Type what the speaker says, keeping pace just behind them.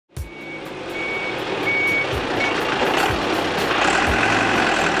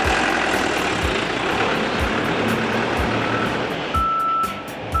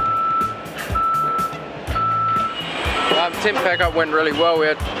tent pack up went really well. We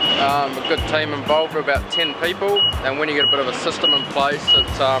had a good team involved, about 10 people, and when you get a bit of a system in place, it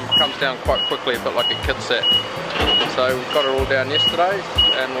comes down quite quickly, a bit like a kit set. So we got it all down yesterday,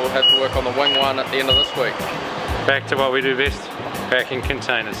 and we'll have to work on the wing one at the end of this week. Back to what we do best, packing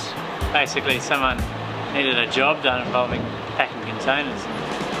containers. Basically, someone needed a job done involving packing containers.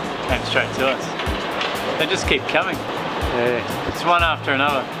 Came straight to us. They just keep coming. Yeah. It's one after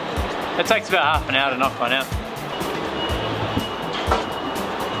another. It takes about half an hour to knock one out.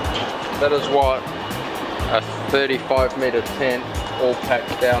 That is what a 35-metre tent all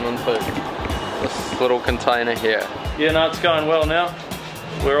packed down into this little container here. Yeah, no, it's going well now.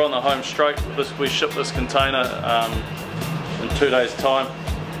 We're on the home straight. We ship this container in 2 days' time.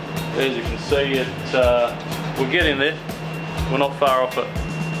 As you can see, we're getting there. We're not far off it.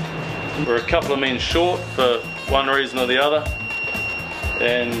 We're a couple of men short for one reason or the other.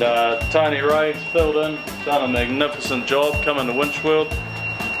 And Tony Ray's filled in, done a magnificent job coming to winch world.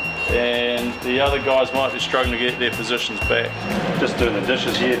 And the other guys might be struggling to get their positions back. Just doing the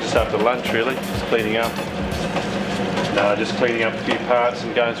dishes here just after lunch really, just cleaning up. Just cleaning up a few parts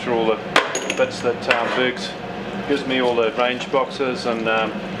and going through all the bits that Bergs gives me, all the range boxes, and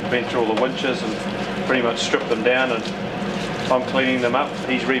went through all the winches and pretty much stripped them down, and I'm cleaning them up,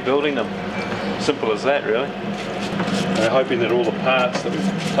 he's rebuilding them. Simple as that really. Hoping that all the parts that we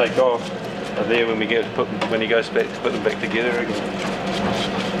take off are there when we get to when he goes back to put them back together again.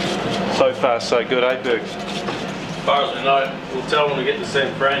 So far so good, eh Bergs? As far as we know, we'll tell when we get to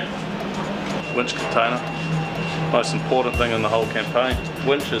San Fran. Winch container, most important thing in the whole campaign.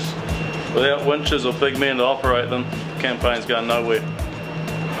 Winches. Without winches or big men to operate them, the campaign's going nowhere.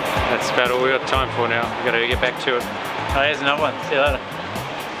 That's about all we've got time for now. We've got to get back to it. Oh, here's another one. See you later.